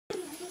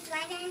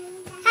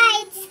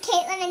Hi, it's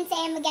Kaitlyn and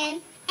Sam again.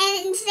 And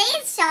in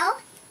today's show,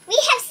 we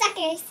have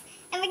suckers,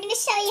 and we're going to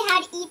show you how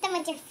to eat them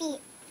with your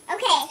feet.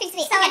 Okay, it's pretty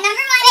sweet. So number one,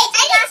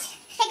 take off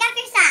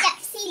your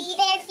socks. Yeah, see,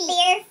 bare feet.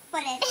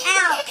 Barefooted.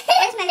 Ow,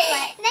 where's my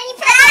foot? Then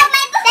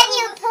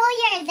you pull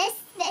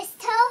this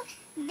toe,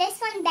 this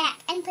one back,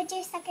 and put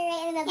your sucker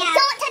right in the middle. Yeah.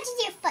 Don't touch it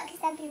to your foot,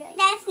 because that'd be really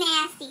That's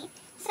nasty.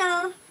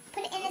 So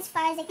put it in as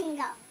far as it can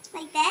go.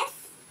 Like this?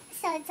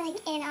 So it's like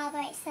in all the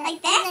way. So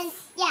like this?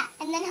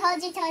 And then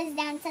hold your toes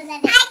down so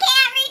that I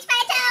can't reach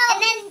my toe.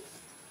 And then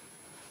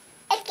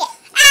okay.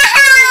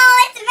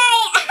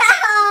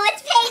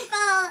 It's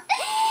painful.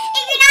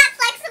 If you're not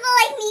flexible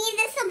like me,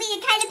 this will be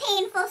kind of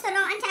painful, so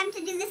don't attempt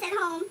to do this at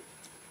home.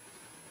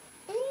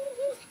 I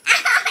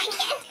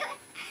can't do it.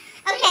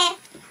 Okay,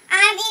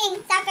 I'm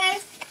eating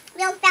suckers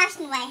the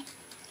old-fashioned way.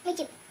 Me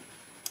too.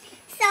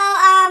 So,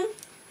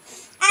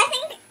 I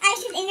think I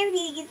should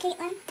interview you,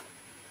 Kaitlyn.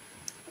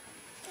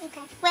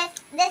 Okay. With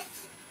this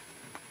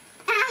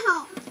at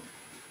home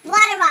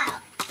water bottle.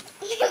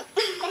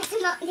 That's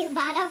not your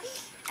bottle.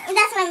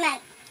 That's what I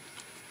meant.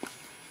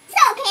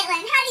 So,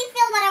 Kaitlyn, how do you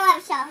feel about our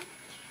web show?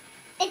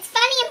 It's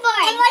funny and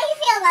boring. And what do you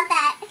feel about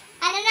that?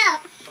 I don't know.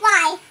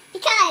 Why?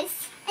 Because.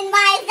 And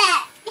why is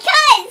that?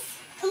 Because.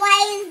 And why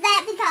is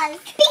that because?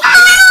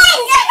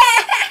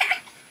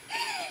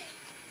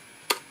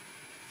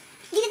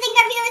 Do you think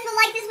our viewers will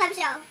like this web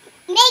show?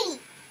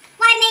 Maybe.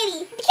 Why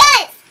maybe?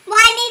 Because.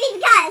 Why maybe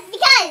because?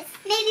 Because.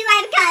 Maybe why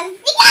because?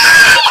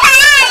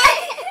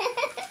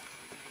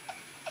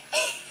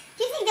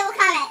 Do you think they will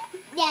comment?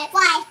 Yes.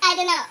 Why? I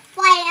don't know.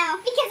 Why do you know?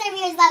 Because our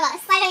viewers love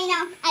us. Why don't you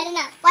know? I don't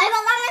know. What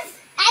about llamas?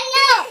 I don't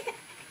know.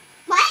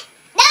 What?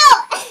 No.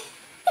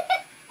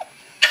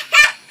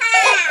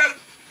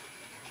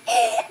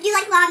 Do you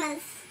like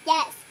llamas?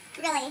 Yes.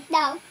 Really?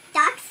 No.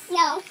 Ducks?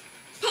 No.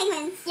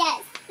 Penguins?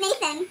 Yes.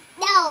 Nathan?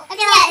 No.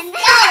 Dylan? Yes.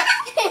 No.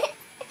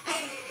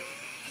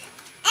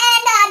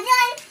 And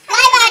Dylan?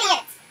 Live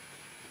audience.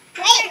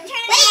 Wait. I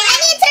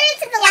need to turn it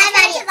to the live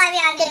audience. Live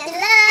audience. Get the And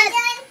love.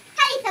 Dylan,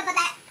 how do you feel about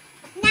that?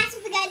 Not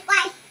super good.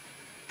 Why?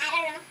 I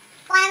don't know.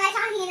 Why am I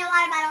talking in a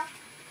water bottle?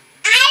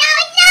 I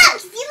don't know.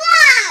 'Cause you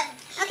love.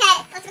 Okay,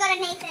 let's go to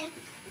Nathan.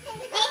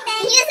 Nathan.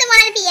 He doesn't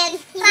want to be in.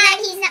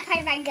 He's not part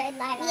of our good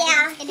live audience.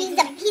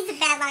 Yeah, he's a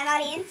bad live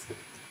audience.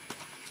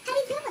 How do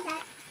you feel about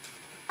that?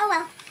 Oh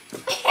well.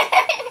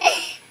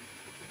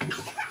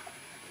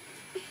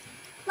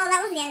 Well,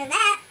 that was the end of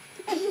that.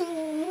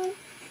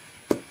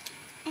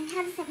 And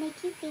how does that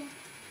make you feel?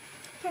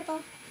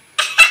 Purple.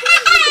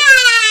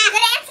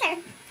 Good answer.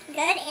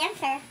 Good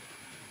answer.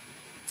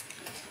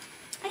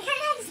 I kind of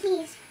have to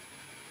sneeze.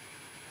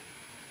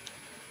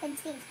 Then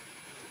sneeze.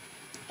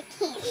 I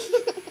can't.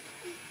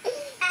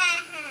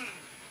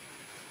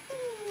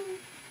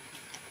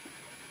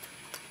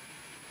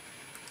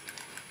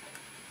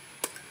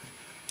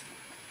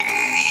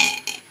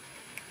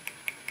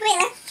 Wait,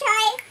 let's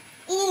try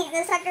eating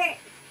the sucker.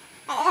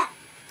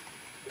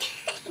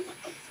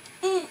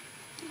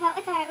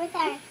 What's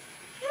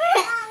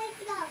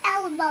our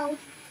elbow?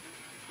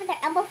 What's our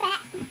elbow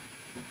fat?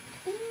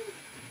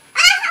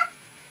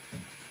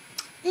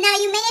 Now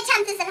you may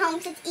attempt this at home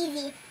because it's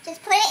easy.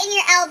 Just put it in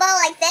your elbow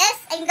like this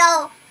and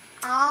go.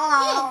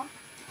 Oh.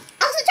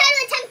 Also try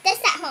to attempt this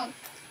at home.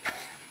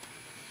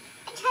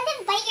 And try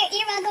to bite your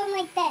ear while going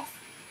like this.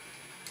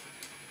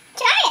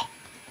 Try it.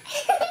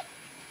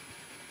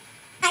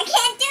 I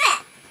can't do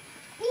it.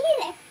 Me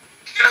neither.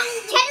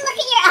 Try to look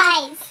at your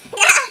eyes.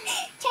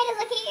 Try to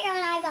look at your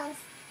own eyeballs.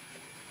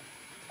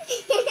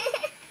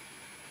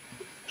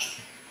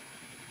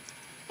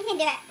 I can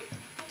do it.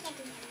 I can't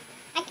do that.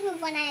 I can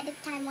move one eye at a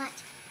time, watch.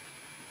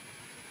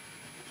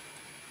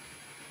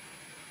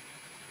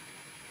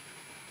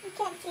 You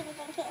can't see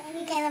anything,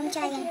 Kaitlyn. Okay, let me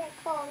try again.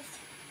 Closed.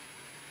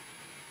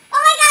 Oh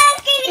my god, I'm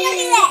screaming. Don't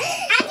do that.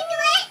 I can do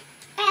it.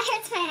 It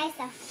hurts my eyes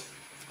though.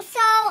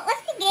 So,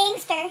 let's be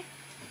gangster.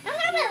 I'm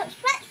not about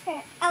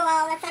sweatshirt. Oh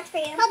well, that sucks for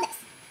you. Hold this.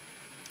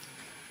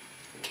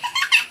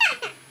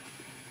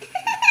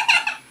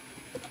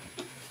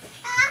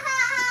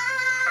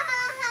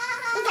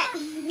 Okay.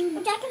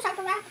 Would you like some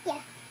chocolate rock?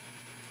 Yeah.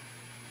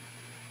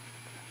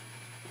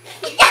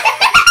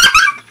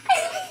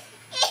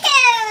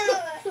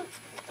 Ew!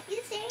 You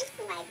serious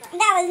saliva?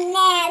 That was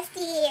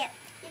nasty.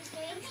 You're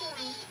serious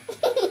saliva.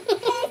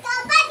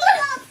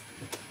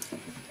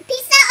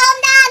 Peace out, home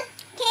dog.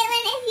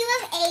 Kaitlyn, if you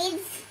have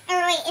AIDS, or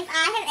wait, if I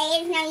have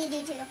AIDS, now you do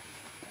too.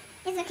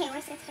 It's okay,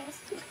 we're sisters.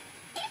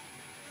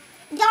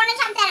 Don't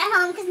attempt that at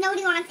home because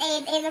nobody wants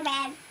AIDS. AIDS are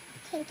bad.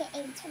 Can't get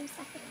AIDS from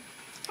sucking.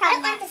 Probably I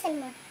don't not. want this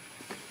anymore.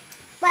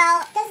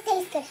 Well, It doesn't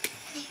taste good.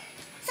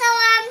 so,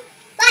 hi.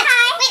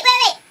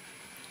 Wait.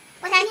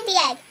 What happened to the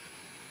egg?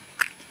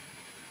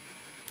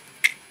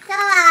 So,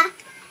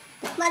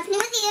 what's new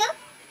with you?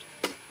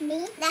 Me?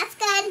 That's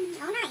good.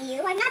 No, not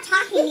you. I'm not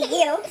talking to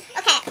you.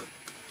 Okay.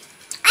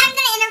 I'm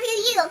going to interview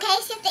you, okay?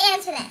 So you have to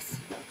answer this.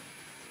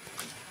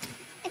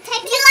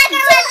 Type Do you like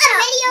our web show? a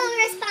video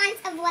response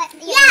of what?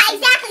 Yeah,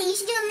 exactly. You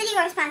should do a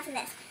video response to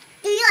this.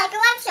 Do you like our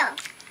web show?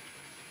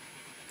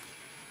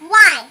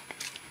 Why?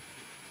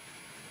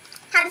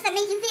 How does that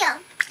make you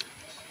feel?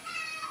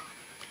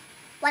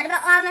 What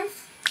about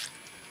llamas?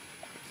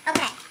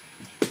 Okay.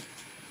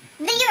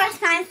 Video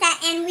response that,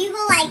 and we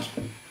will like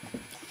 5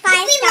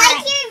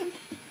 stars.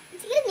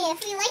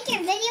 If we like your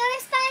video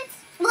response,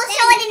 We'll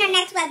show it in our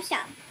next web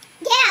show.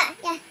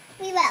 yeah,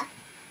 we will.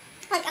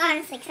 Like,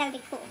 honestly, because that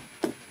would be cool.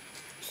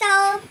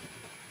 So,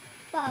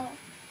 Whoa.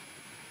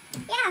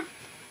 yeah.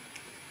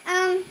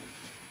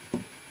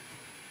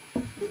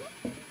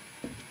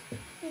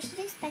 We should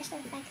do special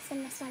effects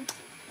in this one.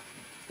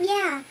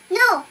 Yeah.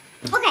 No.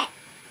 Okay.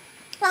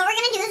 What we're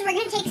going to do is we're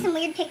going to take some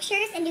weird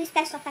pictures and do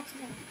special effects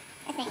with them,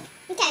 I think.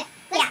 Okay,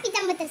 let's be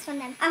done with this one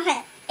then.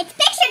 Okay. It's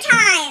picture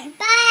time.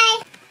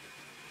 Bye.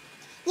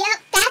 Yep,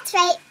 that's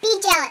right. Be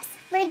jealous.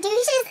 We're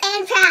douches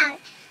and proud.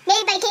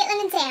 Made by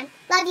Kaitlyn and Sam.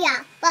 Love you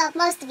all. Well,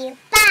 most of you.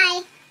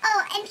 Bye.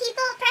 Oh, and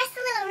people, press the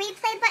little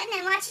replay button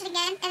and watch it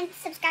again and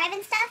subscribe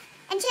and stuff.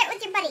 And share it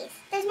with your buddies.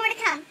 There's more to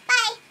come.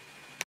 Bye.